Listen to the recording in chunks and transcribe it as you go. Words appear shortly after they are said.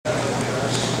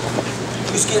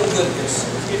Who's getting good at this?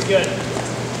 Who's getting good?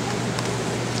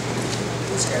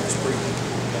 This guy was pretty good.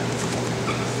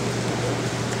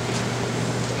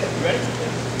 You ready?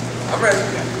 I'm ready.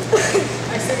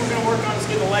 Next thing we're going to work on is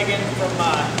get the leg in from,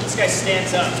 this guy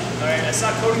stands up. Alright, I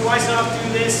saw Cody Weishoff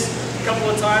do this a couple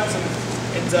of times,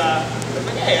 and I was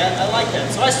like, hey, I like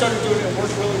that. So I started doing it, it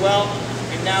worked really well,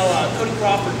 and now Cody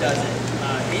Crawford does it.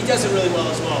 He does it really well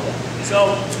as well.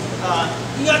 So,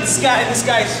 you got this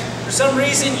guy, for some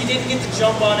reason, you didn't get the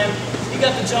jump on him. He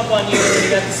got the jump on you, and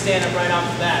you got to stand up right off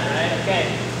the bat, right? Okay.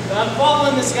 So I'm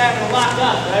following this guy, I'm going to lock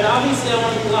up, right? Obviously, I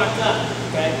want to be locked up,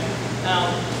 okay?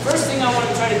 Now, first thing I want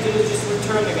to try to do is just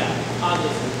return the guy,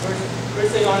 obviously.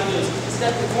 First thing I want to do is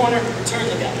step the corner, return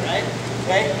the guy, right?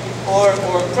 Okay? Or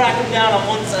crack him down on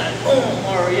one side, boom,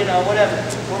 or, you know, whatever.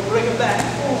 Or bring him back,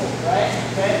 boom, right?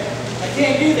 Okay? I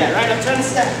can't do that, right? I'm trying to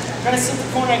sit the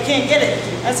corner, I can't get it.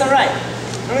 That's all right.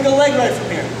 I'm going to go leg right from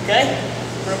here, okay?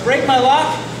 I'm going to break my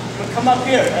lock, I'm going to come up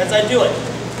here as I do it.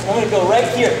 I'm going to go right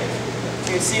here.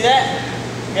 You see that?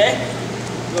 Okay?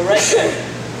 Go right there,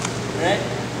 all right?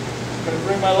 I'm going to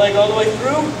bring my leg all the way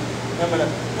through, and I'm going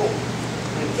to, boom,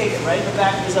 I'm going to kick it right in the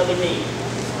back of his other knee.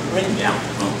 Bring him down,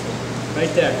 boom,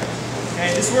 right there.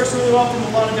 Okay, this works really well from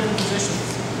a lot of different positions.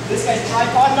 This guy's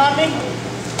tripoding on me,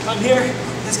 I'm here.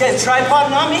 This guy's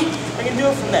tripoding on me, I can do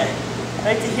it from there,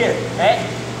 right to here, right?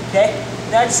 Okay,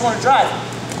 now I just want to drive.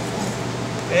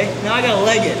 Okay, now I got to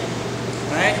leg it,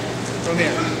 right? From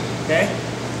here, okay?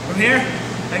 From here,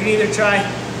 I can either try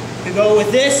to go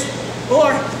with this,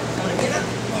 or I'm going to get up.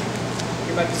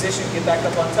 Get my position, get back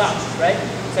up on top, right?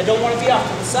 So I don't want to be off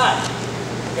to the side,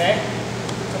 okay?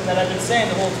 Something that I've been saying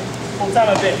the whole time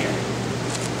I've been here.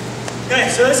 Okay,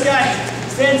 so this guy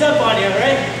stands up on you,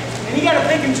 right? And you got to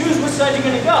pick and choose which side you're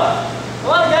going to go. A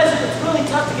lot of guys, it's really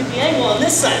tough to get the angle on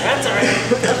this side. That's all right.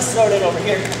 Let's start it over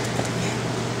here.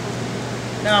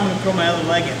 Now I'm going to throw my other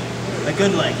leg in, my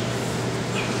good leg.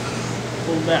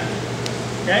 Pull back,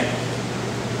 okay?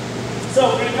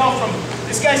 So we're going to go from,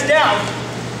 this guy's down,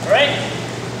 all right?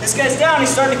 This guy's down,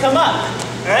 he's starting to come up,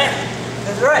 all right?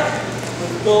 That's right.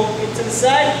 We'll go get to the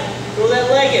side, throw that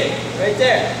leg in, right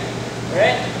there, all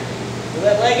right? Throw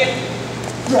that leg in,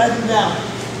 drive him down.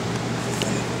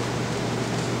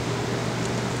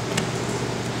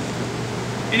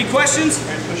 Any questions?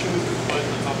 Are you pushing with the foot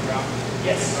on top of the ground?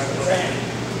 Yes, right.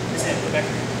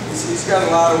 He's got a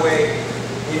lot of weight.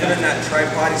 Even in that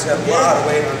tripod, he's got a lot of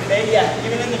weight on him. Yeah,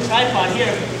 even in the tripod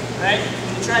here, right?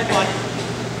 In the tripod.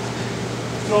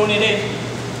 Throwing it in,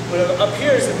 but up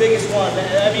here is the biggest one.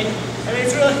 I mean,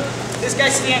 it's really, this guy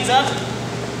stands up.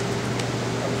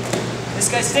 This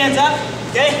guy stands up,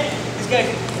 okay? This guy,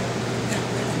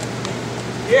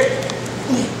 here,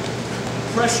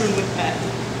 pressuring with that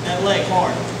leg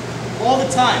hard. All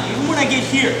the time, even when I get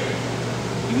here.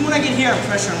 Even when I get here, I'm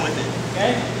pressuring with it,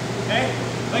 okay? Okay?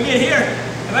 If I get here,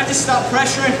 if I just stop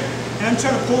pressuring, and I'm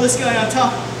trying to pull this guy on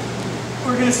top,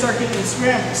 we're gonna start getting in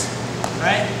scrambles,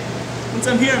 right? Once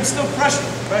I'm here, I'm still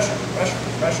pressuring, pressure.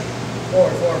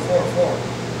 Forward.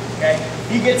 Okay?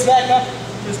 He gets back up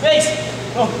to his base.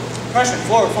 Oh, pressure,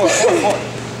 forward.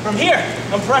 From here,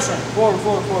 I'm pressuring,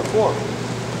 forward.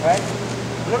 Right?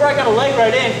 Whenever I got a leg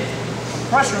right in, I'm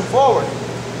pressuring forward.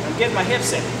 I'm getting my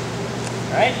hips in.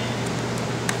 Right?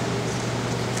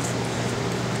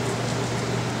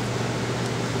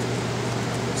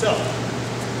 So,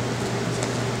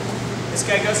 this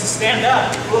guy goes to stand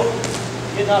up. Whoa.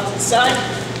 Getting off to the side,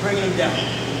 bringing him down.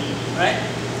 Right?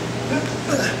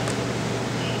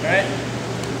 Alright?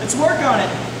 Let's work on it.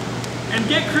 And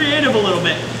get creative a little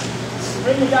bit.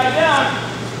 Bring the guy down.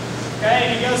 Okay,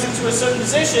 and he goes into a certain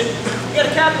position. You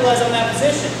gotta capitalize on that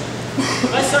position.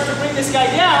 If I start to bring this guy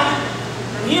down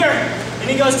from here, and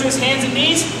he goes to his hands and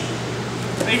knees,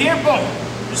 right here, boom.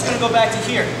 I'm just gonna go back to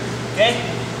here. Okay?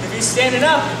 If he's standing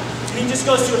up, and he just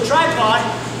goes to a tripod,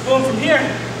 boom from here,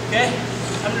 okay?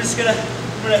 I'm gonna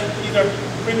either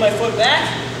bring my foot back,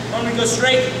 or I'm gonna go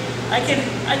straight. I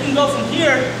can go from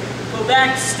here, go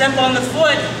back, step on the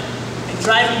foot, and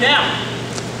drive him down.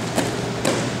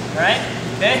 Alright?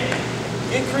 Okay?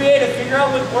 Get creative, figure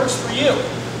out what works for you.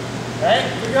 Alright?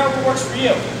 Figure out what works for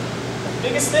you. The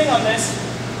biggest thing on this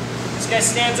guy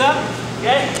stands up,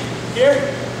 okay? Here,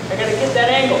 I gotta get that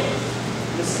angle.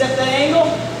 I'm gonna set that angle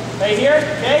right here,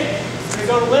 okay? I'm gonna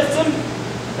go to lift him,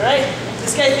 alright?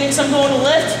 This guy thinks I'm going to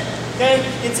lift, okay?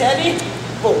 It's heavy,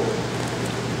 boom.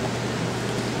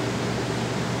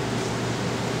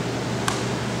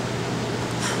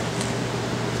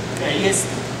 Okay,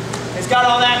 he's got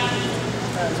all that.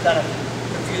 It's kind of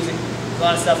confusing. A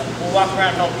lot of stuff. We'll walk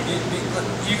around and help you.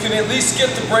 you can at least get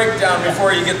the breakdown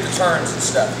before you get the turns and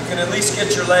stuff. You can at least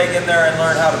get your leg in there and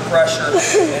learn how to pressure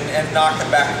and knock it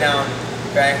back down,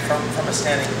 okay, from a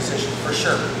standing position for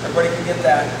sure. Everybody can get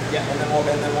that, and then we'll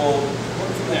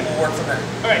work from there.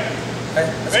 All right. Okay?